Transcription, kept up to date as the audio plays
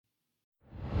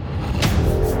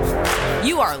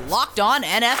You are Locked On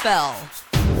NFL,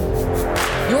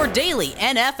 your daily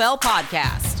NFL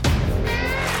podcast.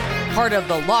 Part of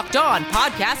the Locked On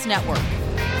Podcast Network,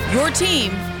 your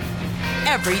team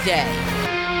every day.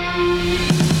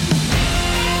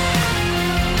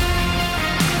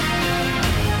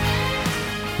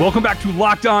 Welcome back to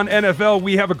Locked On NFL.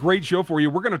 We have a great show for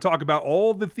you. We're going to talk about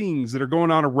all the things that are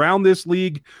going on around this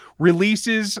league,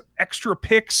 releases, extra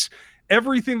picks,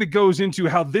 everything that goes into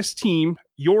how this team,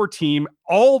 your team,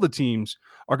 all the teams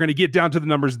are going to get down to the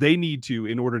numbers they need to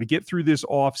in order to get through this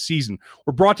off season.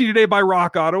 We're brought to you today by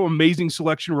Rock Auto. Amazing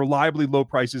selection, reliably low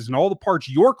prices, and all the parts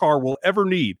your car will ever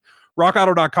need.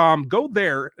 RockAuto.com. Go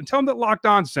there and tell them that Locked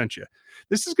On sent you.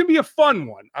 This is going to be a fun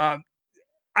one. I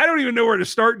don't even know where to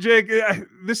start, Jake.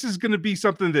 This is going to be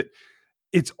something that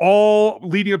it's all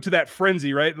leading up to that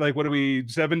frenzy, right? Like, what are we,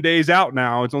 7 days out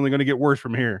now? It's only going to get worse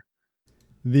from here.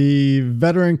 The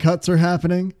veteran cuts are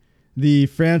happening. The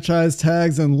franchise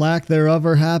tags and lack thereof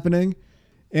are happening.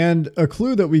 And a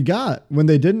clue that we got when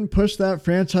they didn't push that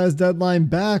franchise deadline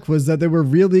back was that they were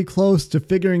really close to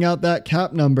figuring out that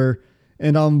cap number.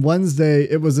 And on Wednesday,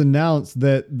 it was announced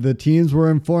that the teams were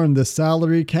informed the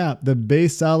salary cap, the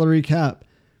base salary cap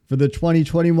for the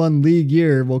 2021 league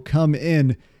year will come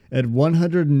in at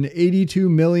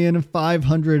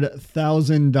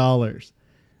 $182,500,000.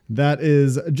 That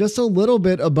is just a little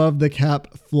bit above the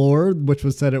cap floor, which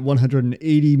was set at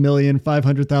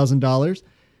 $180,500,000.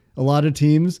 A lot of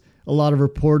teams, a lot of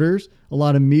reporters, a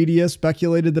lot of media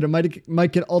speculated that it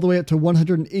might get all the way up to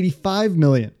 $185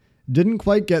 million. Didn't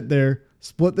quite get there,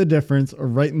 split the difference, or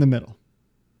right in the middle.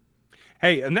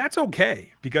 Hey, and that's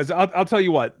okay, because I'll tell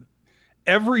you what,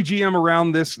 every GM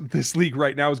around this league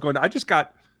right now is going, I just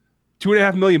got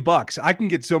 $2.5 million. I can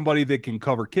get somebody that can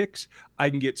cover kicks. I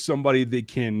can get somebody that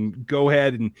can go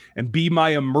ahead and be my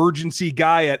emergency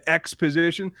guy at X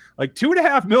position. Like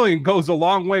 $2.5 million goes a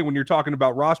long way when you're talking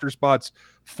about roster spots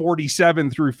 47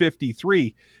 through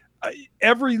 53.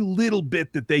 Every little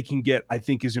bit that they can get, I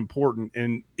think, is important.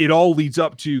 And it all leads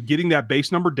up to getting that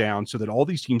base number down so that all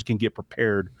these teams can get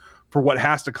prepared for what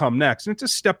has to come next. And it's a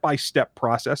step-by-step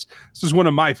process. This is one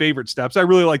of my favorite steps. I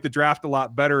really like the draft a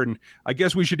lot better, and I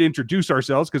guess we should introduce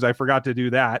ourselves because I forgot to do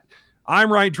that.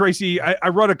 I'm Ryan Tracy. I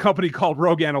run a company called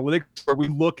Rogue Analytics where we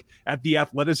look at the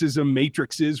athleticism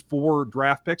matrices for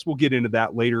draft picks. We'll get into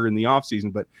that later in the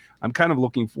offseason, but I'm kind of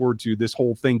looking forward to this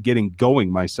whole thing getting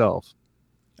going myself.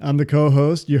 I'm the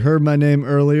co-host. You heard my name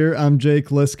earlier. I'm Jake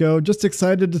Lisco. Just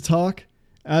excited to talk,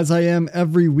 as I am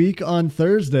every week on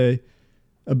Thursday,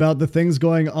 about the things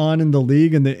going on in the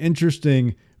league and the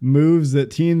interesting moves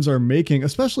that teams are making,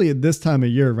 especially at this time of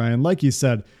year, Ryan. Like you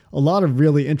said, a lot of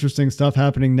really interesting stuff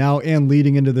happening now and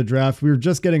leading into the draft. We were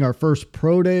just getting our first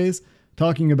pro days,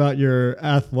 talking about your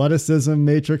athleticism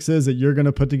matrices that you're going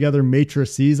to put together,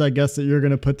 matrices, I guess, that you're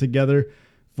going to put together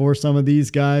for some of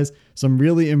these guys. Some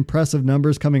really impressive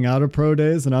numbers coming out of pro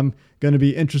days, and I'm going to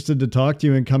be interested to talk to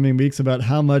you in coming weeks about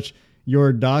how much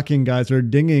you're docking guys or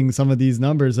dinging some of these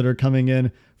numbers that are coming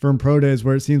in from pro days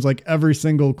where it seems like every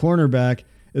single cornerback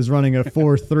is running a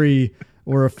 4.3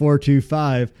 or a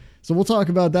 4.25. So we'll talk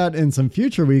about that in some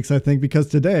future weeks, I think, because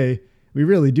today we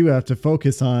really do have to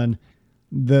focus on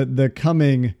the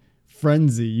coming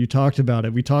frenzy. You talked about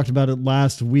it. We talked about it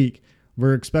last week.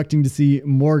 We're expecting to see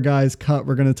more guys cut.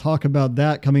 We're going to talk about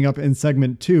that coming up in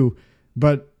segment 2.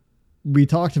 But we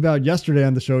talked about yesterday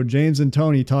on the show, James and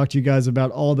Tony talked to you guys about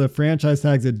all the franchise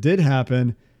tags that did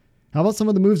happen. How about some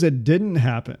of the moves that didn't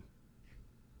happen?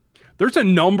 There's a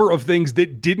number of things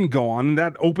that didn't go on, and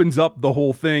that opens up the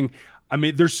whole thing. I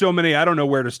mean, there's so many, I don't know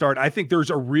where to start. I think there's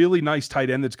a really nice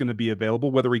tight end that's going to be available,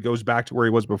 whether he goes back to where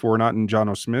he was before or not, in John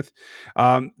O. Smith.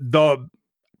 The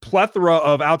plethora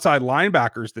of outside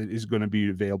linebackers that is going to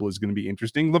be available is going to be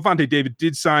interesting. Levante David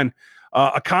did sign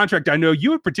a contract. I know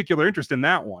you have particular interest in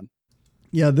that one.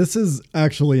 Yeah, this is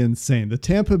actually insane. The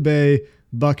Tampa Bay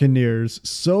Buccaneers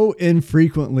so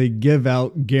infrequently give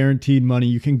out guaranteed money.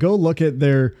 You can go look at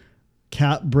their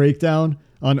cap breakdown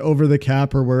on Over the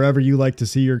Cap or wherever you like to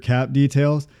see your cap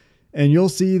details, and you'll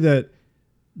see that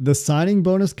the signing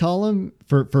bonus column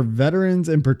for veterans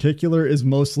in particular is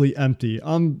mostly empty.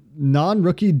 On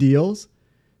non-rookie deals,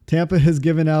 Tampa has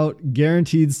given out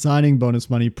guaranteed signing bonus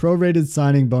money, prorated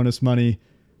signing bonus money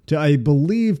to, I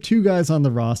believe, 2 guys on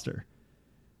the roster.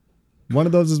 One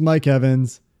of those is Mike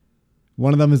Evans.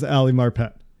 One of them is Ali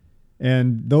Marpet.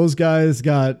 And those guys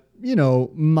got,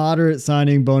 moderate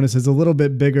signing bonuses, a little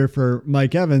bit bigger for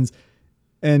Mike Evans.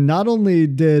 And not only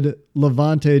did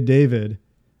Levante David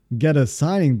get a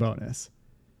signing bonus,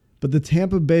 but the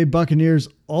Tampa Bay Buccaneers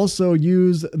also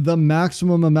use the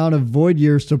maximum amount of void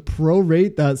years to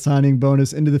prorate that signing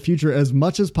bonus into the future as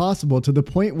much as possible, to the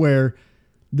point where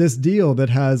this deal that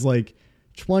has like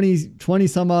 20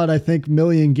 some odd, I think,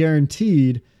 million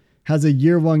guaranteed has a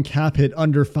year one cap hit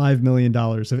under $5 million,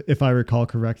 if I recall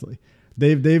correctly.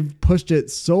 They've pushed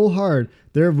it so hard.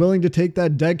 They're willing to take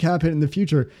that dead cap hit in the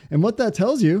future. And what that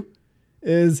tells you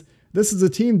is this is a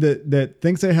team that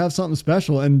thinks they have something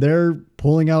special, and they're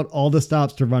pulling out all the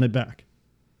stops to run it back.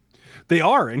 They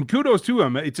are, and kudos to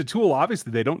them. It's a tool,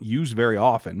 obviously, they don't use very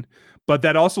often, but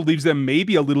that also leaves them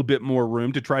maybe a little bit more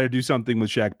room to try to do something with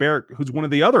Shaq Barrett, who's one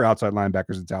of the other outside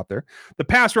linebackers that's out there. The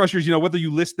pass rushers, whether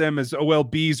you list them as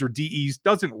OLBs or DEs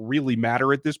doesn't really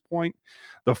matter at this point.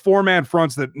 The four-man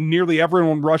fronts that nearly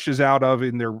everyone rushes out of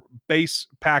in their base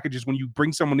packages when you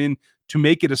bring someone in to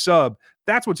make it a sub,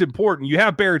 that's what's important. You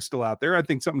have Barrett still out there. I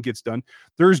think something gets done.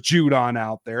 There's Judon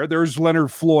out there. There's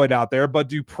Leonard Floyd out there, but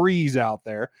Dupree's out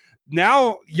there.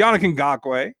 Now, Yannick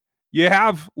Ngakoue. You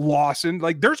have Lawson.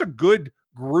 Like, there's a good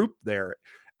group there.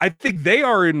 I think they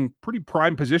are in pretty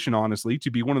prime position, honestly,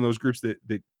 to be one of those groups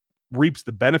that reaps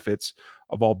the benefits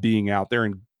of all being out there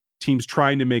and teams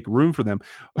trying to make room for them.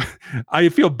 I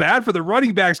feel bad for the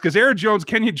running backs because Aaron Jones,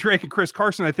 Kenyon Drake, and Chris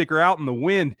Carson, I think, are out in the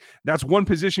wind. That's one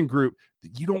position group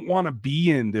that you don't want to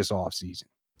be in this offseason.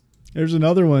 There's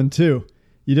another one, too.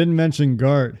 You didn't mention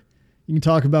guard. You can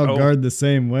talk about guard the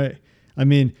same way. I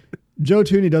mean, Joe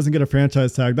Thuney doesn't get a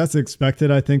franchise tag. That's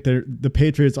expected. I think the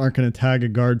Patriots aren't going to tag a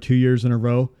guard 2 years in a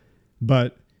row.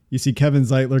 But you see Kevin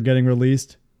Zeitler getting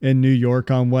released in New York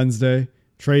on Wednesday.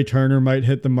 Trey Turner might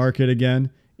hit the market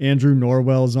again. Andrew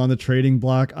Norwell's on the trading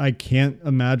block. I can't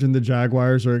imagine the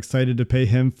Jaguars are excited to pay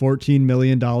him $14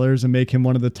 million and make him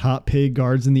one of the top paid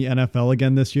guards in the NFL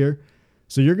again this year.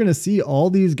 So you're going to see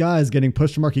all these guys getting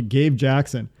pushed to market. Gabe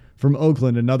Jackson from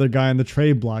Oakland, another guy on the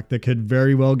trade block that could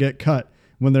very well get cut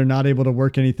when they're not able to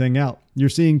work anything out. You're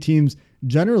seeing teams,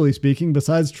 generally speaking,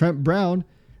 besides Trent Brown,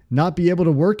 not be able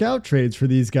to work out trades for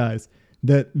these guys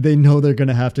that they know they're going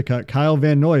to have to cut. Kyle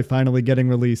Van Noy finally getting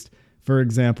released, for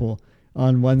example,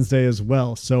 on Wednesday as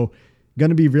well. So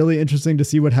going to be really interesting to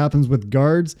see what happens with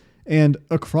guards. And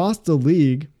across the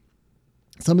league,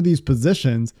 some of these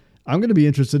positions, I'm going to be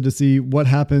interested to see what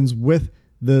happens with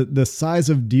the size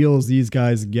of deals these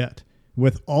guys get.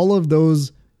 With all of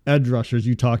those edge rushers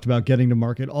you talked about getting to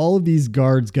market, all of these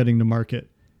guards getting to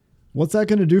market, what's that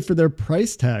going to do for their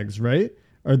price tags, right?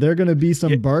 Are there going to be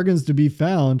some bargains to be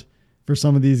found for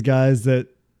some of these guys that,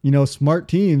 smart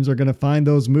teams are going to find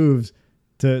those moves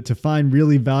to find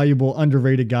really valuable,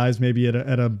 underrated guys, maybe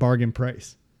at a bargain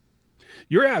price?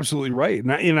 You're absolutely right.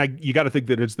 And you got to think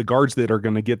that it's the guards that are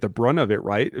going to get the brunt of it,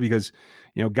 right? Because,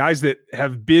 guys that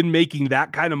have been making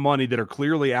that kind of money that are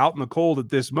clearly out in the cold at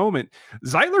this moment.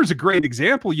 Zeitler's a great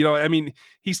example.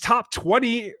 He's top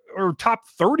 20 or top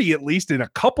 30, at least, in a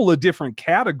couple of different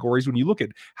categories when you look at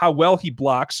how well he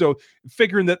blocks. So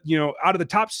figuring that, out of the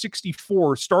top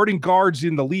 64 starting guards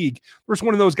in the league, there's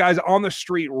one of those guys on the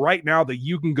street right now that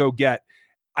you can go get.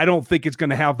 I don't think it's going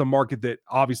to have the market that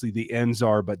obviously the ends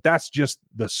are, but that's just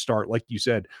the start. Like you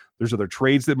said, there's other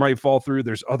trades that might fall through.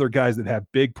 There's other guys that have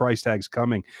big price tags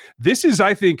coming. This is,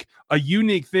 I think, a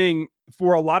unique thing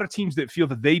for a lot of teams that feel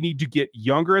that they need to get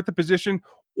younger at the position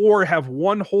or have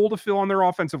one hole to fill on their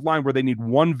offensive line where they need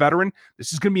one veteran.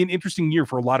 This is going to be an interesting year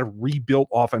for a lot of rebuilt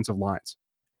offensive lines.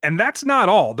 And that's not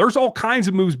all. There's all kinds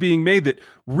of moves being made that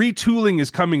retooling is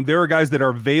coming. There are guys that are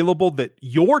available that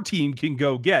your team can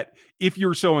go get if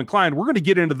you're so inclined. We're going to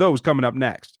get into those coming up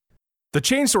next. The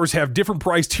chain stores have different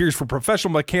price tiers for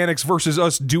professional mechanics versus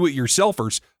us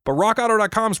do-it-yourselfers, but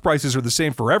RockAuto.com's prices are the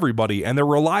same for everybody, and they're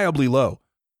reliably low.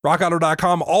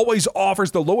 RockAuto.com always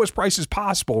offers the lowest prices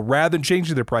possible rather than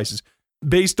changing their prices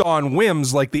based on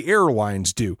whims like the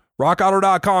airlines do.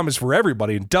 RockAuto.com is for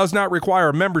everybody and does not require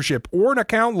a membership or an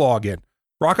account login.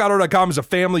 RockAuto.com is a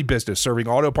family business serving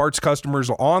auto parts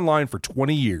customers online for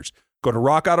 20 years. Go to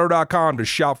RockAuto.com to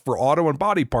shop for auto and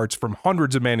body parts from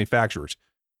hundreds of manufacturers.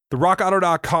 The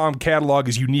RockAuto.com catalog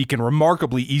is unique and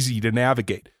remarkably easy to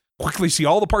navigate. Quickly see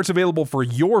all the parts available for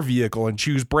your vehicle and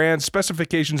choose brands,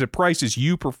 specifications, and prices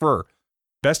you prefer.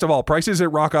 Best of all, prices at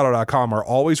RockAuto.com are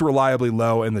always reliably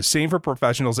low and the same for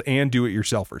professionals and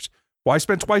do-it-yourselfers. Why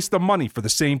spend twice the money for the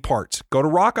same parts? Go to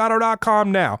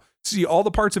RockAuto.com now. See all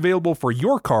the parts available for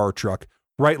your car or truck.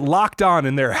 Write Locked On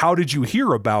in their How Did You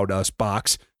Hear About Us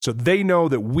box so they know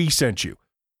that we sent you.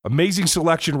 Amazing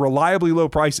selection, reliably low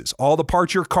prices. All the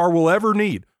parts your car will ever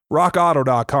need.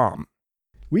 RockAuto.com.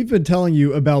 We've been telling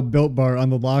you about Built Bar on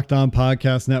the Locked On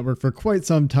Podcast Network for quite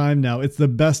some time now. It's the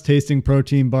best tasting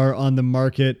protein bar on the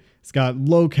market. It's got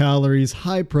low calories,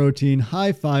 high protein,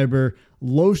 high fiber,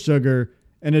 low sugar,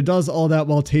 and it does all that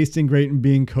while tasting great and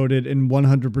being coated in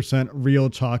 100% real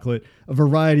chocolate, a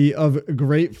variety of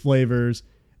great flavors.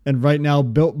 And right now,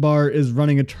 Built Bar is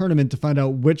running a tournament to find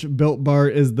out which Built Bar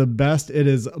is the best. It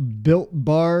is Built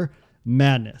Bar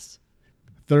Madness.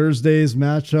 Thursday's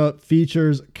matchup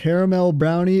features caramel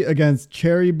brownie against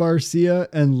cherry barcia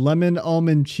and lemon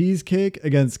almond cheesecake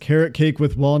against carrot cake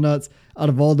with walnuts. Out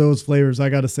of all those flavors, I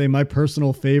got to say my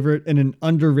personal favorite and an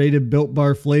underrated Built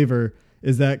Bar flavor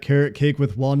is that carrot cake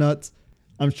with walnuts.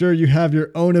 I'm sure you have your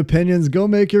own opinions. Go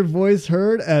make your voice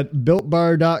heard at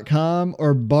builtbar.com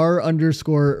or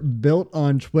bar_built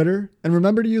on Twitter. And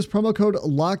remember to use promo code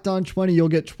LOCKEDON20. You'll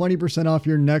get 20% off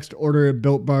your next order at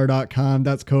builtbar.com.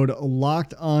 That's code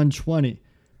LOCKEDON20.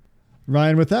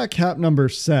 Ryan, with that cap number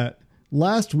set,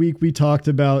 last week we talked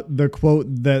about the quote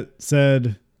that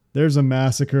said, there's a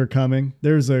massacre coming.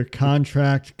 There's a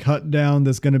contract cut down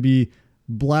that's going to be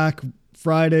Black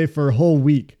Friday for a whole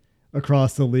week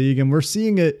across the league. And we're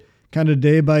seeing it kind of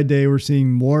day by day. We're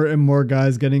seeing more and more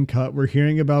guys getting cut. We're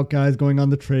hearing about guys going on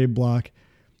the trade block.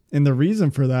 And the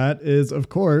reason for that is, of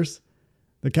course,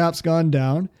 the cap's gone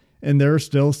down and there are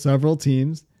still several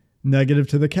teams negative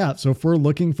to the cap. So if we're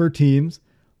looking for teams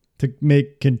to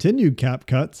make continued cap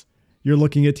cuts, you're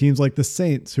looking at teams like the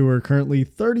Saints, who are currently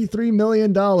 $33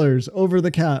 million over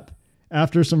the cap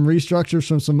after some restructures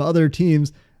from some other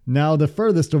teams, now the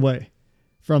furthest away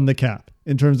from the cap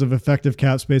in terms of effective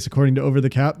cap space, according to Over the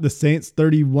Cap. The Saints,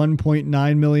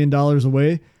 $31.9 million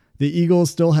away. The Eagles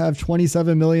still have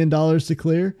 $27 million to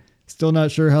clear. Still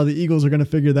not sure how the Eagles are going to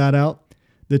figure that out.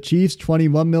 The Chiefs,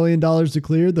 $21 million to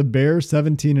clear. The Bears,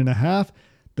 $17.5.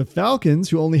 The Falcons,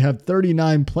 who only have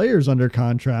 39 players under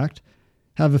contract,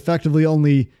 have effectively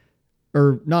only,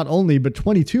 or not only, but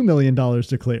 $22 million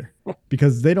to clear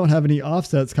because they don't have any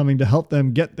offsets coming to help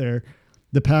them get there.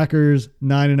 The Packers,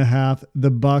 9.5.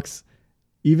 The Bucks,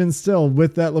 even still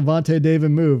with that Levante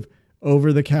David move,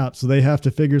 over the cap. So they have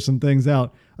to figure some things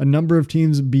out. A number of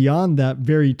teams beyond that,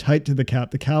 very tight to the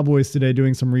cap. The Cowboys today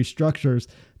doing some restructures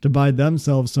to buy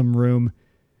themselves some room.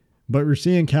 But we're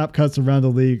seeing cap cuts around the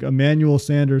league. Emmanuel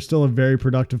Sanders, still a very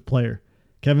productive player.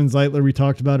 Kevin Zeitler, we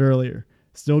talked about earlier,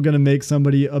 still going to make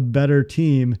somebody a better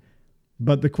team.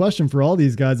 But the question for all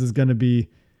these guys is going to be,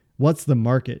 what's the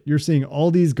market? You're seeing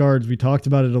all these guards, we talked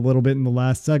about it a little bit in the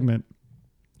last segment,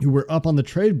 who were up on the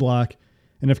trade block.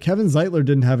 And if Kevin Zeitler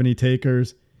didn't have any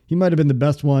takers, he might have been the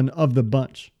best one of the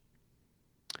bunch.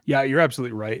 Yeah, you're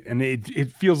absolutely right. And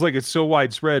it feels like it's so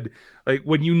widespread. Like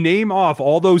when you name off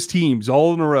all those teams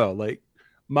all in a row, like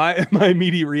my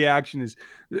immediate reaction is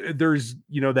there's,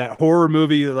 that horror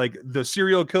movie, like the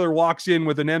serial killer walks in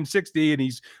with an M60 and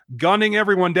he's gunning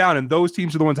everyone down. And those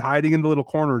teams are the ones hiding in the little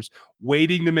corners,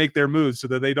 waiting to make their moves so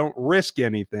that they don't risk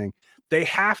anything. They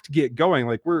have to get going.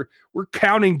 Like we're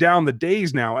counting down the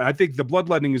days now. And I think the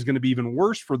bloodletting is going to be even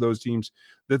worse for those teams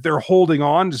that they're holding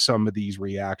on to some of these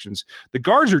reactions. The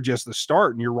guards are just the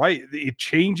start. And you're right. It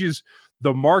changes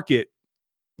the market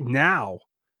now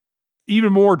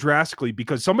even more drastically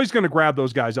because somebody's going to grab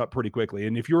those guys up pretty quickly.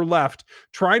 And if you're left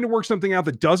trying to work something out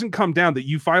that doesn't come down, that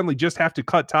you finally just have to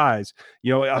cut ties,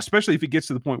 especially if it gets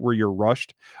to the point where you're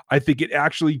rushed, I think it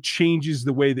actually changes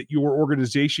the way that your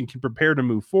organization can prepare to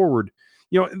move forward.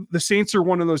 The Saints are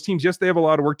one of those teams. Yes, they have a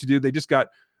lot of work to do. They just got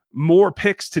more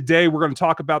picks today. We're going to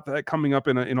talk about that coming up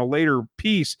in a later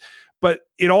piece, but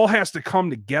it all has to come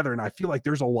together. And I feel like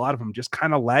there's a lot of them just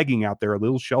kind of lagging out there, a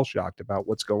little shell-shocked about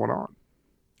what's going on.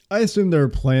 I assume there are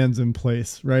plans in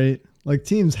place, right? Like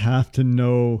teams have to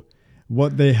know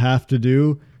what they have to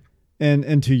do.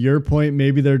 And to your point,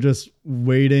 maybe they're just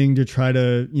waiting to try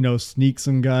to, sneak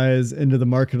some guys into the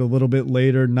market a little bit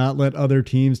later, not let other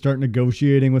teams start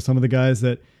negotiating with some of the guys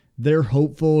that they're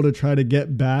hopeful to try to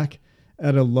get back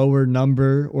at a lower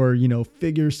number or,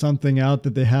 figure something out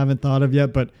that they haven't thought of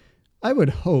yet. But I would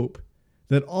hope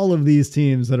that all of these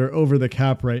teams that are over the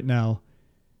cap right now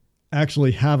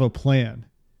actually have a plan.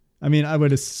 I mean, I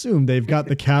would assume they've got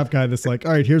the cap guy that's like,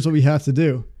 all right, here's what we have to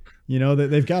do. That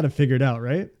they've got it figured out,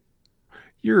 right?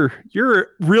 You're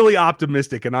really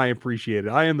optimistic, and I appreciate it.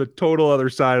 I am the total other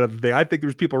side of the thing. I think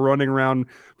there's people running around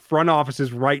front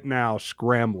offices right now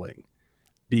scrambling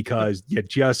because you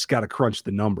just got to crunch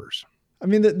the numbers. I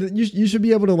mean, you should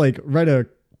be able to write a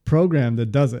program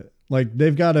that does it. Like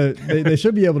they've got to, they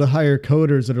should be able to hire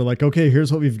coders that are like, okay, here's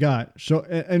what we've got.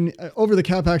 And Over the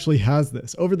Cap actually has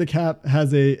this. Over the Cap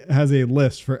has a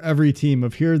list for every team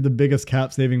of here are the biggest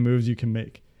cap saving moves you can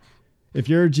make. If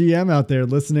you're a GM out there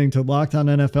listening to Locked On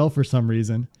NFL for some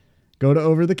reason, go to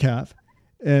Over the Cap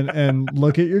and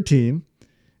look at your team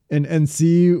and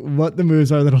see what the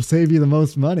moves are that'll save you the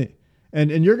most money.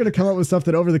 And you're going to come up with stuff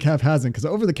that Over the Cap hasn't, because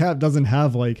Over the Cap doesn't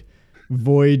have like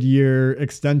void year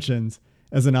extensions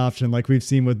as an option, like we've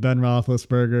seen with Ben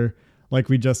Roethlisberger, like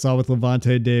we just saw with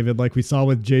Levante David, like we saw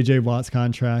with JJ Watt's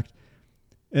contract.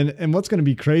 And what's going to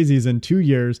be crazy is in 2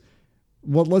 years,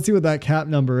 well, let's see what that cap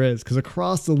number is, because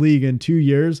across the league in 2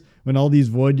 years, when all these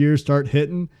void years start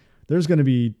hitting, there's going to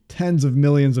be tens of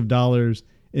millions of dollars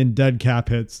in dead cap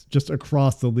hits just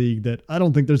across the league that I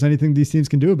don't think there's anything these teams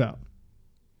can do about.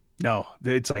 No,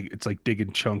 it's like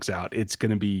digging chunks out. It's going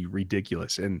to be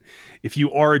ridiculous. And if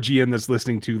you are a GM that's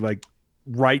listening to like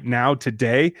right now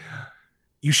today,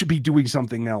 you should be doing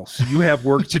something else. You have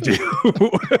work to do.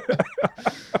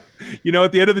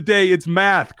 At the end of the day, it's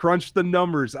math. Crunch the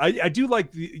numbers. I do like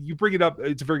you bring it up.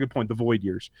 It's a very good point. The void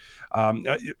years.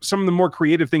 Some of the more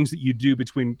creative things that you do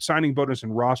between signing bonus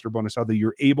and roster bonus, how that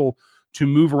you're able to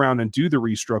move around and do the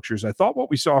restructures. I thought what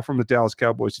we saw from the Dallas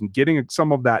Cowboys and getting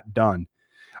some of that done,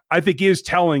 I think is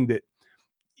telling that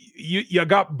you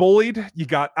got bullied, you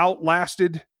got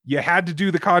outlasted, you had to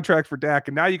do the contract for Dak,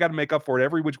 and now you got to make up for it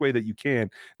every which way that you can.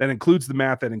 That includes the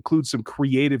math, that includes some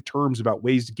creative terms about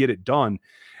ways to get it done.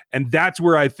 And that's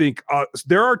where I think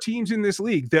there are teams in this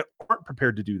league that aren't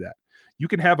prepared to do that. You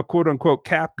can have a quote-unquote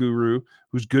cap guru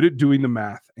who's good at doing the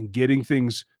math and getting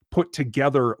things put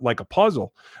together like a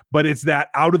puzzle, but it's that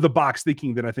out-of-the-box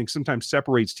thinking that I think sometimes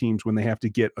separates teams when they have to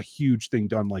get a huge thing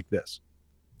done like this.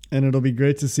 And it'll be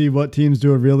great to see what teams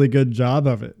do a really good job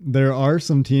of it. There are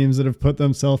some teams that have put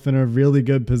themselves in a really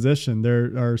good position.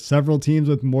 There are several teams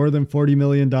with more than $40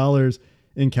 million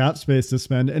in cap space to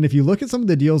spend. And if you look at some of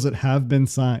the deals that have been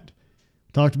signed,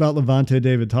 talked about Levante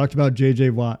David, talked about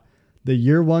JJ Watt, the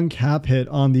year one cap hit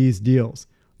on these deals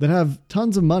that have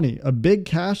tons of money, a big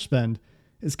cash spend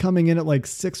is coming in at like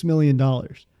 $6 million.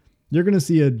 You're going to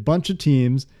see a bunch of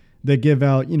teams that give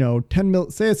out,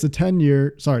 say it's a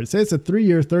 3-year,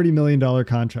 $30 million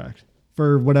contract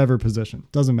for whatever position,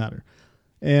 doesn't matter.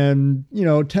 And,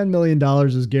 $10 million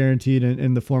is guaranteed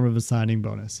in the form of a signing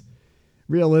bonus.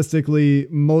 Realistically,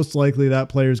 most likely that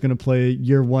player is going to play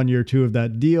year 1, year 2 of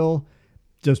that deal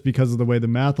just because of the way the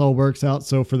math all works out.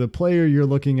 So for the player, you're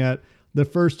looking at the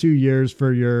first 2 years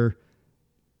for your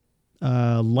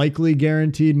likely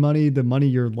guaranteed money, the money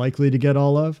you're likely to get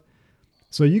all of.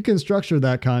 So you can structure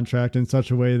that contract in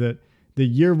such a way that the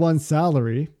year 1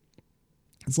 salary,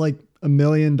 it's like $1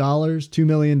 million, $2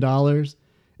 million,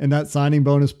 and that signing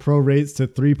bonus prorates to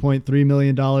 $3.3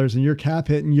 million, and your cap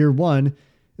hit in year 1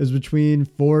 is between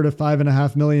 $4 to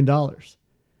 $5.5 million.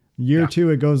 Year 2,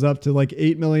 it goes up to like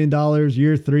 $8 million.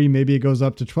 Year 3, maybe it goes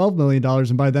up to $12 million,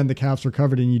 and by then the caps are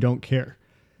covered and you don't care.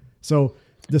 So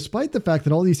despite the fact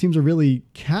that all these teams are really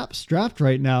cap strapped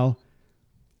right now,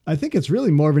 I think it's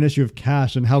really more of an issue of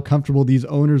cash and how comfortable these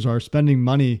owners are spending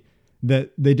money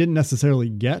that they didn't necessarily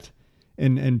get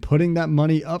and putting that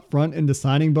money up front into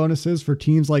signing bonuses for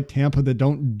teams like Tampa that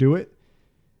don't do it.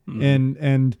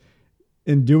 And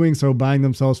in doing so, buying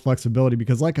themselves flexibility,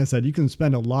 because like I said, you can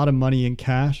spend a lot of money in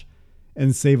cash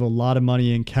and save a lot of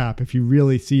money in cap. If you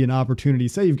really see an opportunity,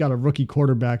 say you've got a rookie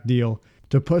quarterback deal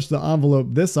to push the envelope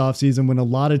this offseason when a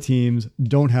lot of teams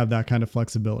don't have that kind of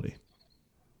flexibility.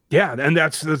 Yeah, and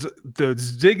that's the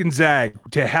zig and zag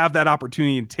to have that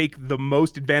opportunity and take the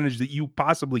most advantage that you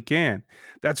possibly can.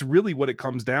 That's really what it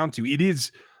comes down to. It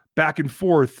is back and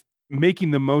forth,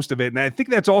 making the most of it. And I think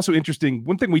that's also interesting.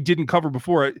 One thing we didn't cover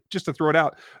before, just to throw it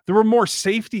out, there were more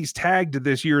safeties tagged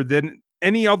this year than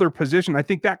any other position. I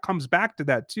think that comes back to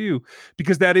that too,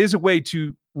 because that is a way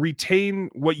to retain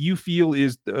what you feel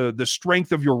is the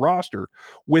strength of your roster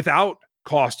without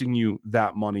costing you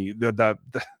that money.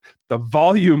 The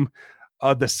volume,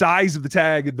 the size of the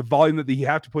tag, the volume that you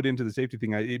have to put into the safety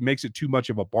thing, it makes it too much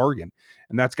of a bargain.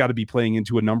 And that's got to be playing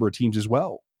into a number of teams as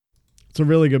well. It's a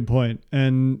really good point.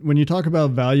 And when you talk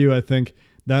about value, I think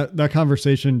that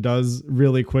conversation does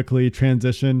really quickly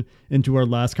transition into our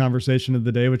last conversation of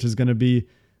the day, which is going to be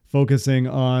focusing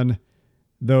on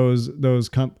those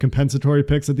compensatory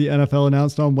picks that the NFL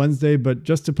announced on Wednesday. But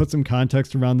just to put some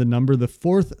context around the number, the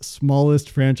 4th smallest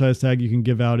franchise tag you can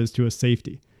give out is to a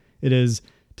safety. It is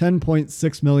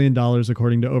 $10.6 million,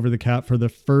 according to Over the Cap, for the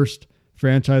first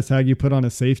franchise tag you put on a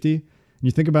safety. And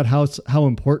you think about how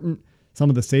important some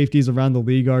of the safeties around the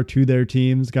league are to their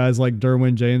teams, guys like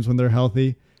Derwin James when they're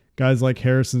healthy, guys like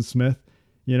Harrison Smith,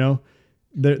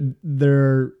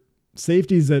 they're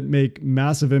safeties that make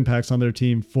massive impacts on their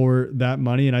team for that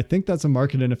money. And I think that's a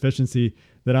market inefficiency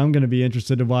that I'm going to be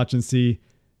interested to watch and see.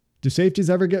 Do safeties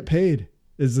ever get paid?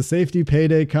 Is the safety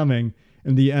payday coming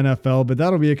in the NFL? But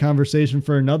that'll be a conversation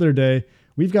for another day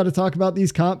we've got to talk about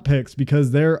these comp picks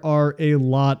because there are a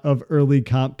lot of early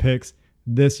comp picks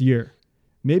this year.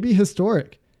 Maybe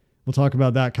historic. We'll talk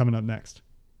about that coming up next.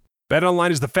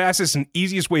 BetOnline is the fastest and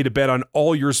easiest way to bet on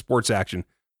all your sports action.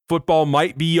 Football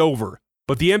might be over,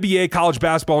 but the NBA, college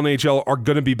basketball, and NHL are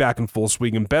going to be back in full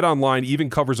swing, and BetOnline even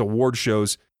covers award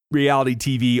shows, reality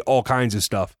TV, all kinds of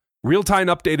stuff. Real-time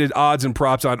updated odds and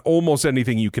props on almost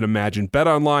anything you can imagine.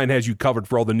 BetOnline has you covered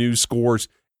for all the news, scores,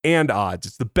 and odds.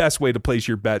 It's the best way to place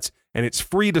your bets, and it's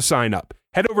free to sign up.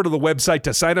 Head over to the website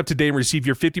to sign up today and receive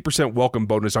your 50% welcome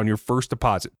bonus on your first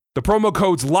deposit. The promo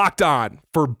code's locked on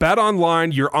for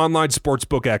BetOnline, your online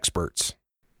sportsbook experts.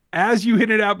 As you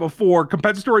hinted out before,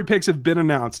 compensatory picks have been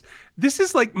announced. This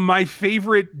is like my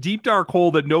favorite deep dark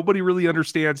hole that nobody really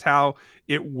understands how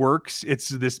it works. It's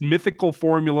this mythical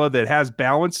formula that has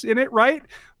balance in it, right?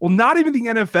 Well, not even the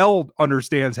NFL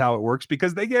understands how it works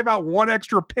because they gave out one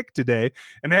extra pick today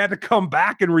and they had to come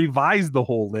back and revise the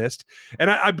whole list.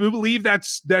 And I believe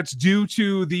that's due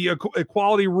to the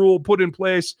equality rule put in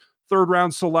place, third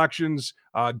round selections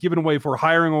given away for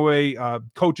hiring away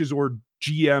coaches or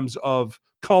GMs of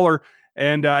color.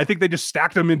 And I think they just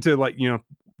stacked them into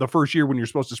the first year when you're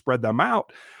supposed to spread them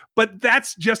out. But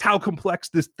that's just how complex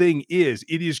this thing is.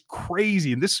 It is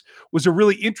crazy. And this was a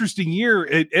really interesting year.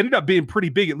 It ended up being pretty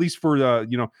big, at least for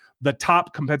the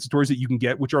top compensatories that you can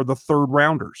get, which are the third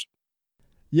rounders.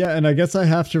 Yeah, and I guess I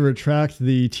have to retract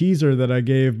the teaser that I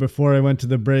gave before I went to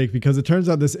the break because it turns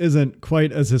out this isn't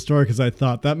quite as historic as I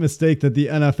thought. That mistake that the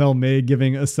NFL made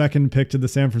giving a second pick to the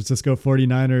San Francisco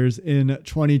 49ers in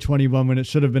 2021 when it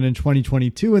should have been in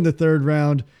 2022 in the third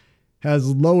round has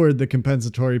lowered the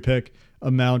compensatory pick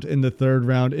amount in the third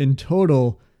round in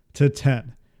total to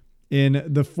 10. In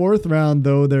the fourth round,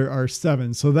 though, there are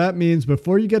 7. So that means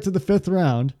before you get to the fifth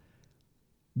round,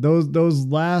 those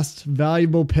last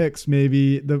valuable picks,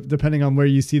 maybe depending on where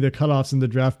you see the cutoffs in the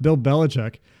draft, Bill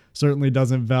Belichick certainly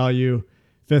doesn't value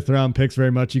fifth round picks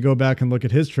very much. You go back and look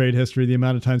at his trade history, the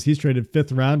amount of times he's traded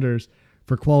fifth rounders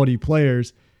for quality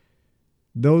players.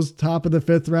 Those top of the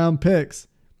fifth round picks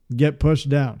get pushed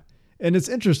down. And it's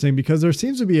interesting because there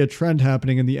seems to be a trend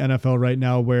happening in the NFL right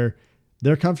now where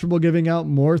they're comfortable giving out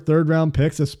more third round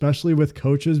picks, especially with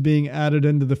coaches being added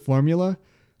into the formula.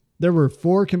 There were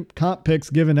 4 comp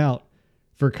picks given out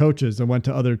for coaches that went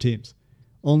to other teams.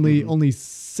 Only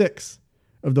 6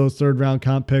 of those third round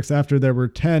comp picks, after there were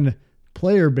 10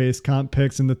 player-based comp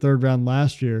picks in the third round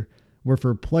last year, were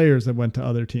for players that went to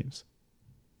other teams.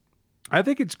 I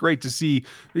think it's great to see.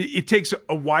 It takes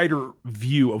a wider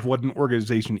view of what an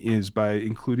organization is by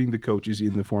including the coaches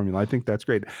in the formula. I think that's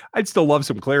great. I'd still love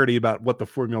some clarity about what the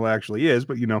formula actually is,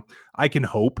 but I can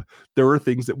hope there are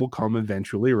things that will come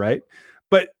eventually, right?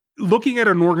 But looking at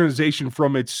an organization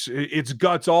from its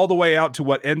guts all the way out to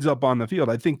what ends up on the field,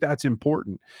 I think that's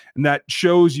important. And that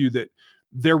shows you that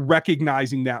they're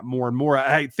recognizing that more and more.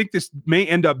 I think this may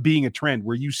end up being a trend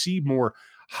where you see more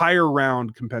higher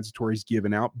round compensatories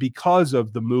given out because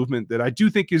of the movement that I do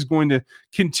think is going to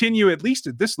continue, at least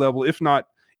at this level, if not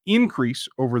increase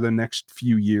over the next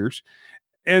few years.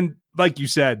 And like you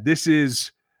said, this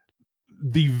is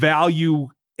the value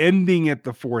ending at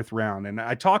the fourth round. And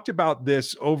I talked about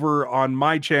this over on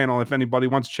my channel. If anybody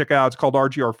wants to check it out, it's called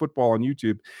RGR Football on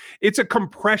YouTube. It's a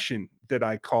compression that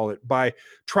I call it, by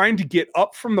trying to get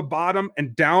up from the bottom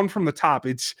and down from the top.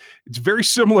 It's very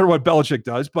similar to what Belichick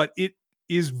does, but it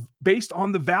is based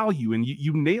on the value. And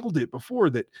you nailed it before,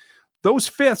 that those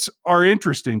fifths are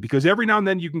interesting because every now and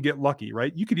then you can get lucky,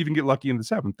 right? You could even get lucky in the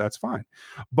seventh. That's fine.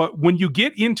 But when you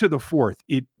get into the fourth,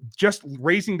 it just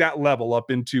raising that level up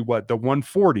into the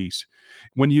 140s,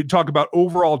 when you talk about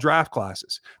overall draft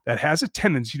classes, that has a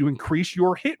tendency to increase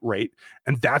your hit rate.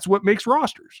 And that's what makes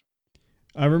rosters.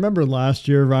 I remember last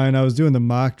year, Ryan, I was doing the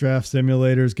mock draft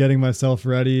simulators, getting myself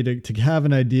ready to have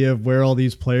an idea of where all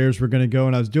these players were going to go.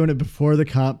 And I was doing it before the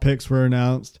comp picks were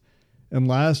announced. And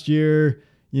last year,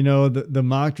 the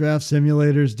mock draft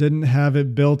simulators didn't have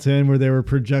it built in where they were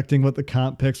projecting what the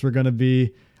comp picks were going to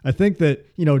be. I think that,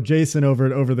 Jason over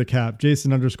at Over the Cap,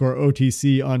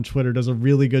 Jason_OTC on Twitter, does a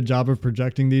really good job of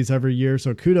projecting these every year.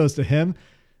 So kudos to him.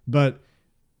 But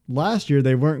last year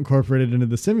they weren't incorporated into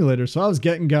the simulator. So I was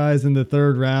getting guys in the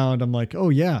third round. I'm like, oh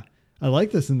yeah, I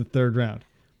like this in the third round.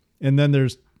 And then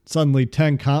there's suddenly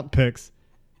 10 comp picks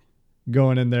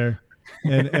going in there.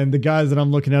 And the guys that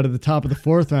I'm looking at the top of the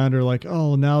fourth round are like,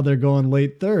 oh, now they're going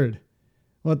late third.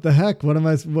 What the heck? What am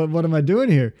I doing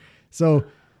here? So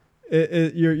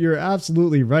you're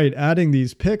absolutely right. Adding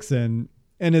these picks in,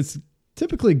 and it's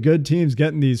typically good teams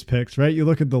getting these picks, right? You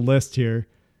look at the list here.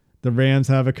 The Rams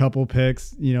have a couple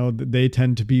picks. You know, they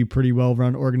tend to be pretty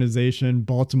well-run organization.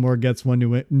 Baltimore gets one.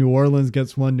 New Orleans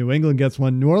gets one. New England gets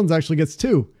one. New Orleans actually gets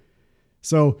two.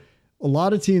 So a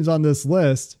lot of teams on this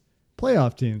list,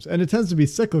 playoff teams, and it tends to be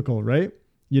cyclical, right?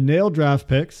 You nail draft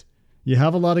picks. You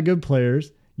have a lot of good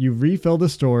players. You refill the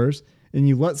stores, and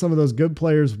you let some of those good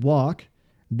players walk.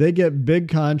 They get big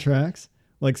contracts,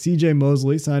 like C.J.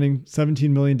 Mosley signing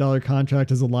 $17 million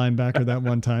contract as a linebacker that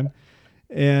one time.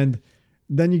 And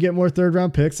then you get more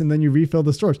third-round picks, and then you refill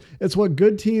the stores. It's what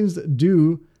good teams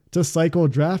do to cycle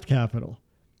draft capital.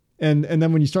 And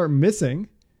then when you start missing,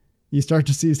 you start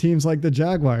to see teams like the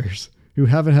Jaguars, who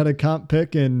haven't had a comp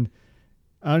pick in,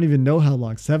 I don't even know how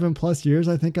long, 7+ years,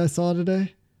 I think I saw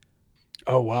today.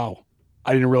 Oh, wow.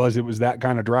 I didn't realize it was that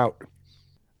kind of drought.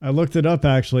 I looked it up,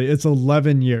 actually. It's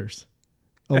 11 years.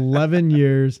 11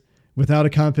 years without a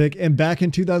comp pick. And back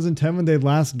in 2010, when they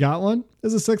last got one, it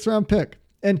was a 6th-round pick.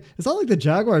 And it's not like the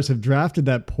Jaguars have drafted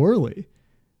that poorly,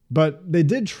 but they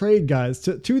did trade guys.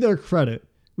 To their credit,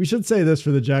 we should say this for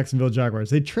the Jacksonville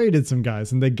Jaguars. They traded some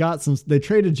guys, and they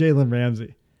traded Jalen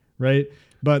Ramsey, right?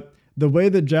 But the way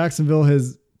that Jacksonville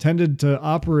has tended to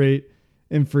operate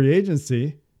in free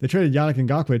agency, they traded Yannick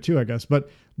Ngakoue too, I guess, but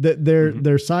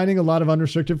they're signing a lot of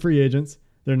unrestricted free agents.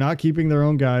 They're not keeping their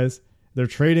own guys. They're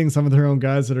trading some of their own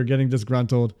guys that are getting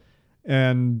disgruntled,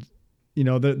 and you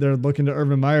know, they're looking to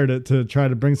Urban Meyer to try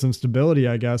to bring some stability,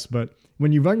 I guess. But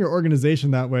when you run your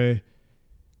organization that way,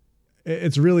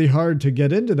 it's really hard to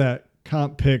get into that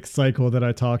comp pick cycle that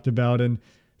I talked about and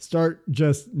start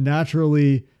just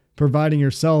naturally providing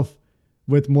yourself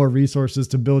with more resources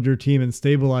to build your team and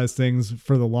stabilize things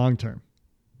for the long term.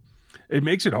 It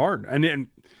makes it hard. And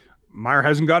Meyer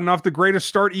hasn't gotten off the greatest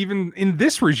start even in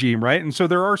this regime, right? And so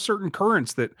there are certain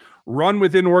currents that run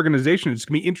within organizations. It's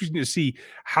going to be interesting to see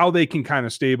how they can kind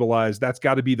of stabilize. That's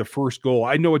got to be the first goal.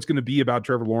 I know it's going to be about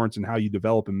Trevor Lawrence and how you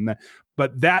develop him,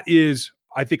 but that is,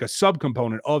 I think, a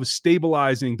subcomponent of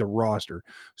stabilizing the roster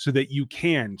so that you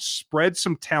can spread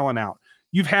some talent out.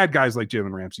 You've had guys like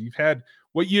Jalen Ramsey. You've had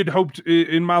what you'd hoped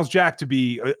in Miles Jack to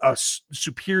be a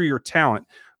superior talent,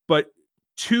 but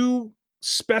too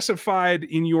specified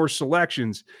in your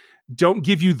selections don't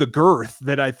give you the girth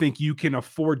that I think you can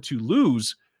afford to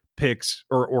lose picks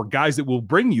or guys that will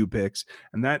bring you picks,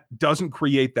 and that doesn't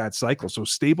create that cycle. So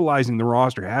stabilizing the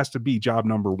roster has to be job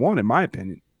number one, in my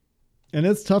opinion. And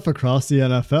it's tough across the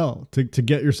NFL to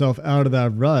get yourself out of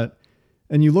that rut.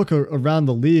 And you look around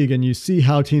the league and you see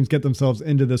how teams get themselves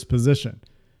into this position.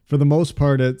 For the most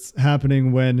part, it's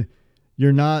happening when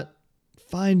you're not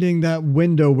finding that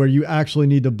window where you actually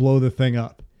need to blow the thing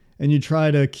up, and you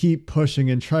try to keep pushing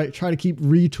and try to keep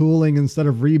retooling instead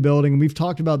of rebuilding. And we've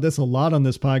talked about this a lot on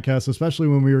this podcast, especially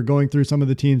when we were going through some of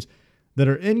the teams that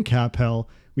are in cap hell.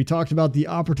 We talked about the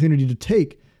opportunity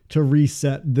to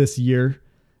reset this year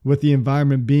with the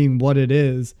environment being what it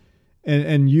is,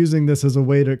 and using this as a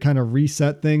way to kind of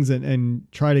reset things and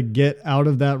try to get out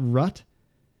of that rut.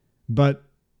 But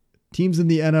teams in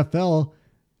the NFL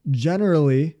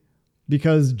generally,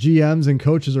 because GMs and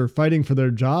coaches are fighting for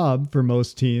their job for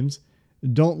most teams,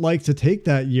 don't like to take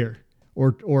that year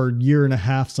or year and a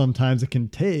half sometimes it can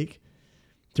take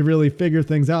to really figure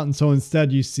things out. And so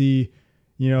instead you see,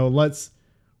 you know, let's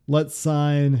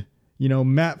sign, you know,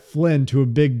 Matt Flynn to a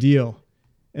big deal.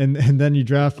 And then you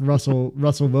draft Russell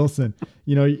Wilson,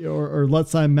 you know, or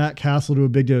let's sign Matt Castle to a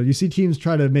big deal. You see teams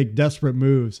try to make desperate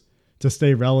moves to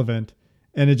stay relevant,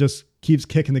 and it just keeps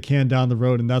kicking the can down the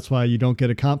road. And that's why you don't get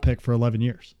a comp pick for 11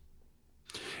 years.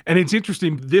 And it's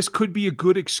interesting. This could be a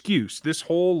good excuse, this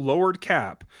whole lowered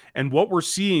cap and what we're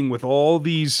seeing with all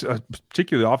these,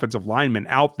 particularly offensive linemen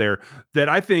out there, that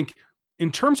I think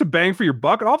in terms of bang for your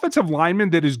buck, an offensive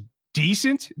lineman that is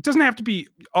decent, it doesn't have to be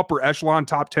upper echelon,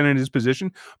 top 10 in his position,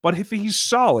 but if he's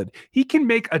solid, he can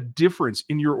make a difference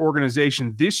in your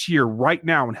organization this year, right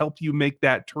now, and help you make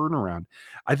that turnaround.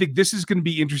 I think this is going to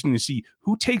be interesting to see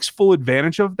who takes full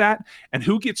advantage of that and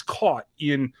who gets caught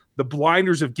in the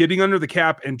blinders of getting under the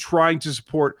cap and trying to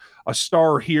support a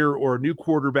star here or a new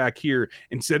quarterback here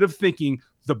instead of thinking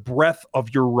the breadth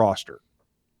of your roster.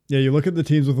 Yeah, you look at the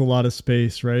teams with a lot of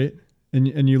space, right?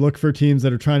 And you look for teams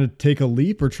that are trying to take a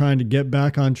leap or trying to get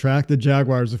back on track. The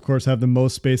Jaguars, of course, have the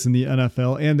most space in the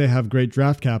NFL, and they have great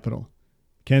draft capital.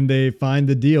 Can they find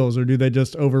the deals, or do they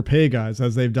just overpay guys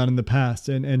as they've done in the past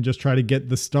and just try to get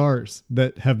the stars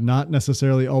that have not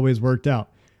necessarily always worked out?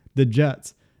 The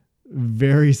Jets,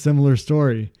 very similar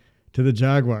story to the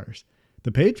Jaguars.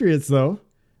 The Patriots, though,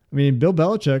 I mean, Bill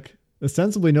Belichick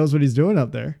ostensibly knows what he's doing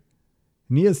up there.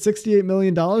 And he has $68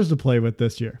 million to play with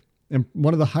this year. And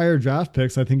one of the higher draft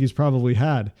picks I think he's probably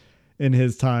had in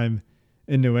his time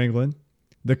in New England.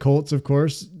 The Colts, of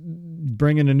course,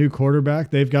 bring in a new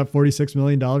quarterback. They've got $46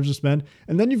 million to spend.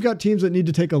 And then you've got teams that need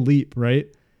to take a leap, right?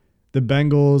 The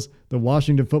Bengals, the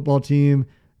Washington football team,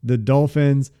 the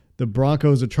Dolphins, the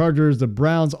Broncos, the Chargers, the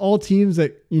Browns, all teams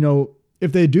that,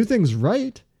 if they do things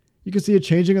right, you can see a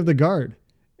changing of the guard.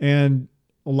 And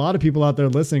a lot of people out there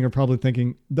listening are probably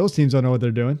thinking those teams don't know what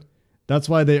they're doing. That's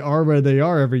why they are where they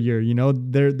are every year.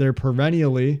 They're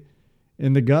perennially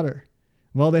in the gutter.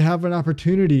 Well, they have an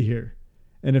opportunity here.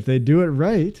 And if they do it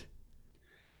right,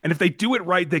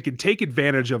 they can take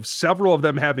advantage of several of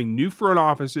them having new front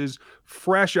offices,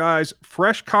 fresh eyes,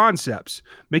 fresh concepts.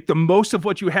 Make the most of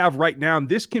what you have right now. And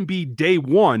this can be day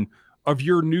one of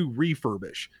your new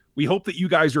refurbish. We hope that you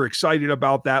guys are excited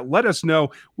about that. Let us know.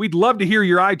 We'd love to hear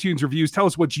your iTunes reviews. Tell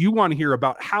us what you want to hear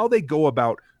about how they go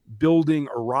about building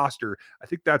a roster. I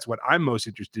think that's what I'm most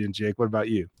interested in, Jake. What about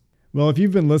you? Well, if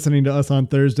you've been listening to us on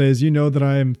Thursdays, you know that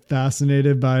I am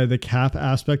fascinated by the cap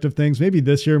aspect of things, maybe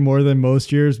this year more than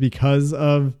most years because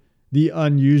of the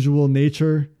unusual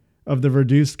nature of the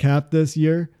reduced cap this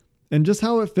year and just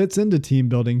how it fits into team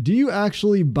building. Do you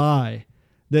actually buy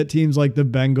that teams like the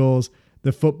Bengals,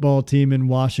 the football team in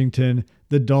Washington,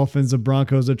 the Dolphins, the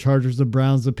Broncos, the Chargers, the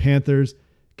Browns, the Panthers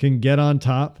can get on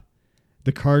top?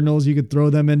 The Cardinals, you could throw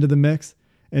them into the mix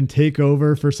and take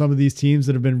over for some of these teams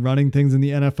that have been running things in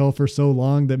the NFL for so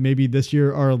long that maybe this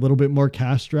year are a little bit more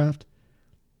cash strapped.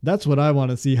 That's what I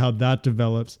want to see how that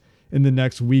develops in the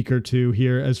next week or two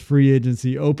here as free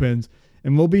agency opens.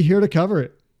 And we'll be here to cover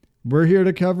it. We're here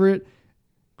to cover it.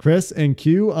 Chris and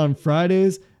Q on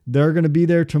Fridays. They're going to be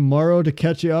there tomorrow to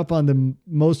catch you up on the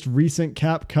most recent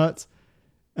cap cuts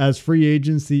as free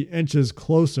agency inches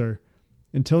closer.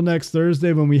 Until next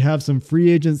Thursday when we have some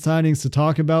free agent signings to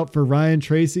talk about for Ryan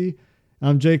Tracy,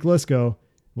 I'm Jake Lisco.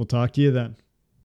 We'll talk to you then.